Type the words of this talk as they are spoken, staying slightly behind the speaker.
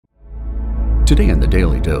Today on the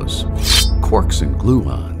Daily Dose, quarks and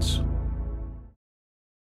gluons.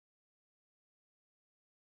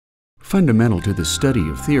 Fundamental to the study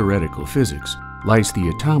of theoretical physics lies the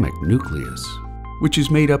atomic nucleus, which is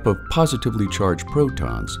made up of positively charged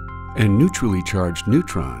protons and neutrally charged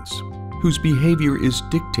neutrons, whose behavior is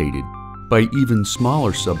dictated by even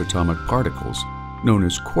smaller subatomic particles known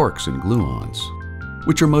as quarks and gluons,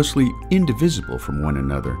 which are mostly indivisible from one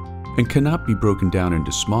another and cannot be broken down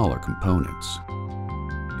into smaller components.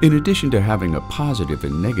 In addition to having a positive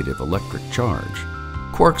and negative electric charge,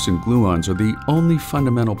 quarks and gluons are the only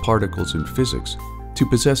fundamental particles in physics to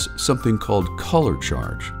possess something called color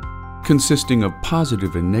charge, consisting of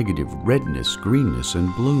positive and negative redness, greenness,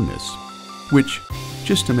 and blueness, which,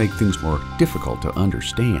 just to make things more difficult to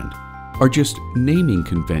understand, are just naming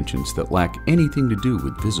conventions that lack anything to do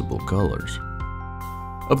with visible colors.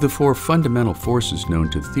 Of the four fundamental forces known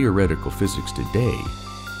to theoretical physics today,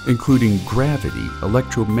 including gravity,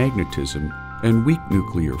 electromagnetism, and weak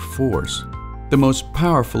nuclear force, the most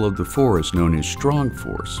powerful of the four is known as strong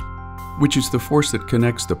force, which is the force that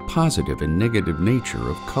connects the positive and negative nature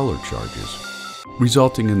of color charges,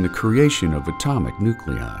 resulting in the creation of atomic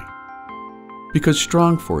nuclei. Because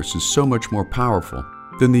strong force is so much more powerful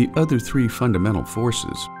than the other three fundamental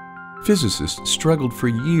forces, physicists struggled for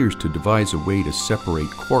years to devise a way to separate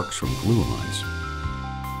quarks from gluons.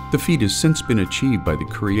 The feat has since been achieved by the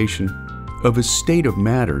creation of a state of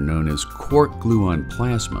matter known as quark-gluon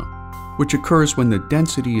plasma, which occurs when the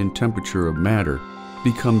density and temperature of matter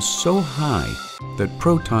becomes so high that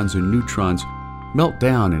protons and neutrons melt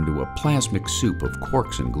down into a plasmic soup of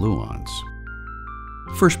quarks and gluons.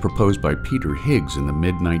 First proposed by Peter Higgs in the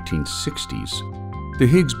mid-1960s, the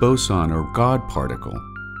Higgs boson, or God particle,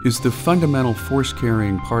 is the fundamental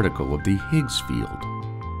force-carrying particle of the Higgs field,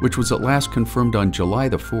 which was at last confirmed on July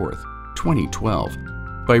 4, 2012,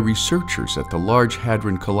 by researchers at the Large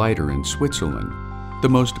Hadron Collider in Switzerland, the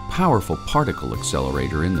most powerful particle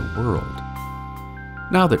accelerator in the world.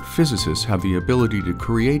 Now that physicists have the ability to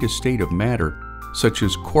create a state of matter such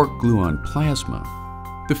as quark-gluon plasma,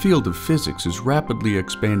 the field of physics is rapidly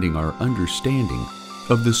expanding our understanding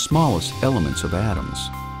of the smallest elements of atoms,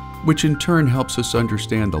 which in turn helps us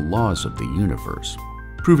understand the laws of the universe,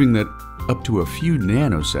 proving that up to a few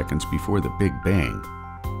nanoseconds before the Big Bang,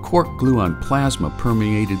 quark-gluon plasma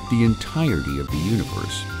permeated the entirety of the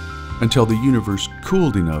universe, until the universe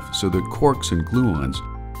cooled enough so that quarks and gluons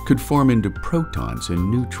could form into protons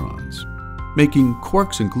and neutrons, making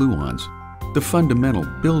quarks and gluons the fundamental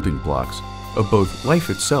building blocks of both life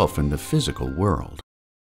itself and the physical world.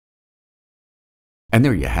 And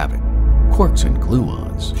there you have it, quarks and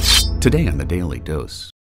gluons, today on the Daily Dose.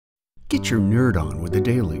 Get your nerd on with the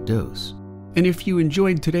Daily Dose. And if you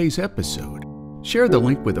enjoyed today's episode, share the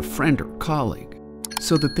link with a friend or colleague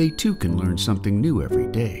so that they too can learn something new every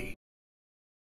day.